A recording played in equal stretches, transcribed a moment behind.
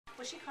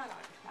Well, she caught on.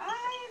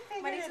 I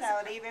figured it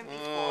out even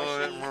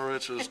before Aunt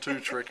Maritza's too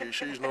tricky.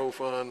 She's no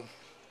fun.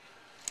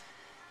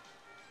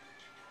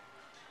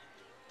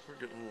 We're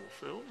getting a little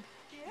film.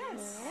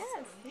 Yes.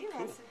 He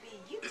wants to be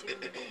YouTube.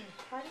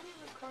 How do we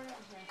record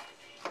on here?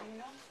 You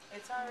know,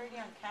 it's already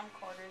on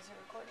camcorder. Is it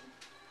recording?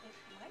 It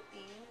might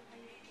be.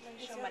 Let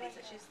me show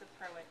Marisa. She's the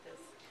pro at this.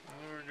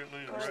 We're getting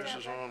these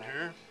braces on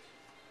here.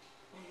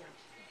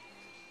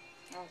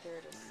 Oh, there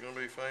it is. You're going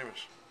to be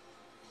famous.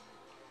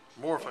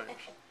 More famous.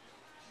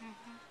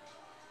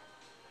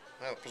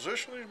 Now, the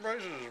position of these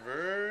braces is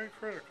very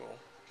critical.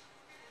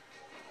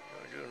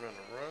 Got to get them in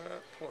the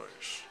right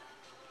place.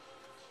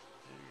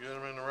 You get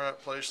them in the right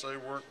place, they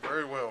work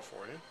very well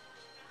for you.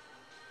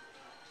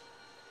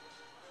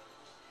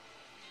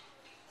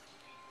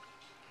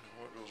 And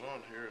what goes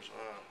on here is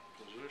I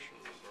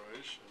position the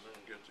brace and then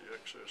get the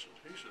excess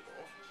adhesive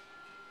off.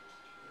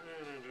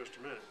 And in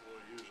just a minute, we'll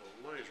use a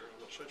laser. I'm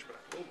going to set you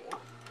back a little more.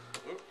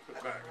 Oh, put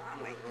it back.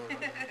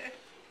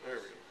 There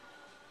we go.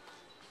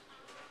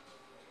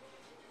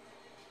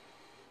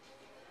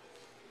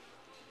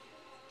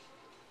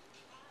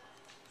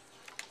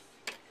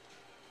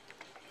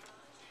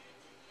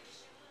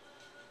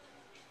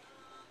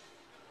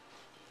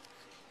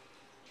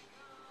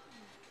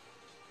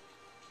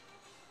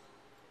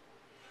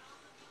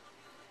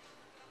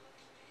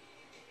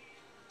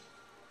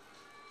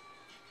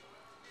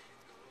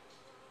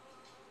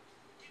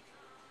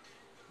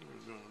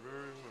 We're doing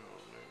very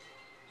well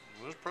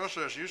now. This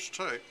process used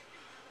to take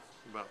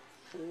about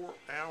 4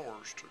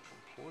 hours to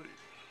complete.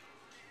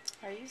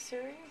 Are you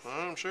serious?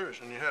 I'm serious.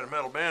 And you had a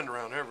metal band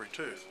around every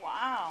tooth.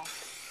 Wow.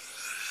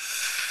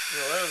 You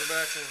know, that was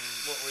back in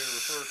what we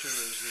refer to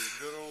as the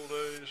good old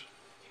days.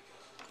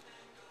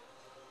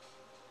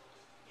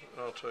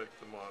 I'll take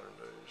the modern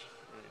days.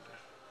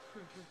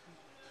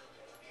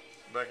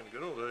 Back in the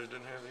good old days,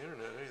 didn't have the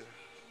internet either.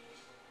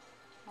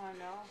 I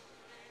know.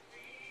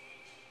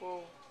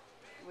 Well,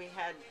 we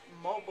had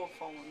mobile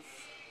phones.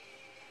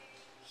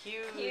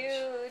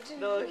 Huge.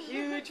 The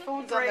huge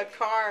phones on the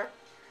car.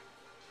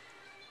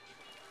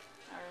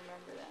 I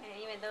remember that.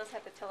 And even those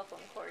had the telephone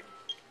cord.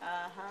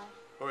 Uh-huh.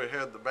 Oh, we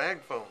had the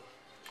bag phone.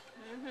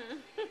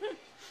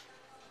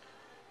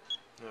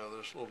 Now,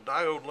 this little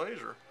diode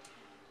laser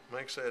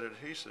makes that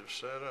adhesive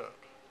set up.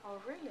 Oh,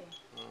 really?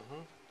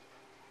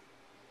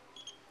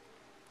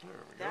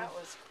 There we go. That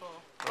was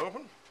cool.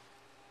 Open.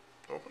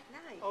 Open.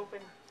 Nice.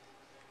 Open.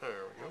 There we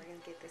go. We're going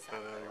to get this out.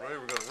 And anyway,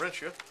 we're going to rinse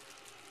you.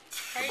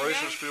 The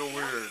braces feel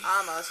weird.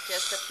 Almost.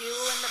 Just a few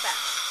in the back.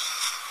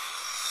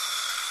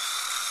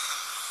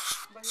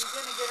 But you're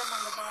going to get them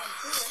on the bottom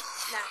too,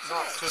 right?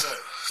 Not today.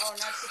 Oh,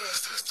 not today.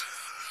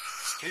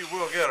 He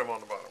will get them on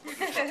the bottom. But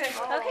just not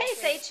today. Okay,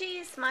 say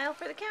cheese. Smile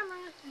for the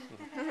camera.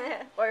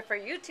 Or for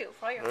YouTube.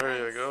 For your There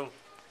friends. you go.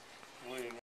 Lean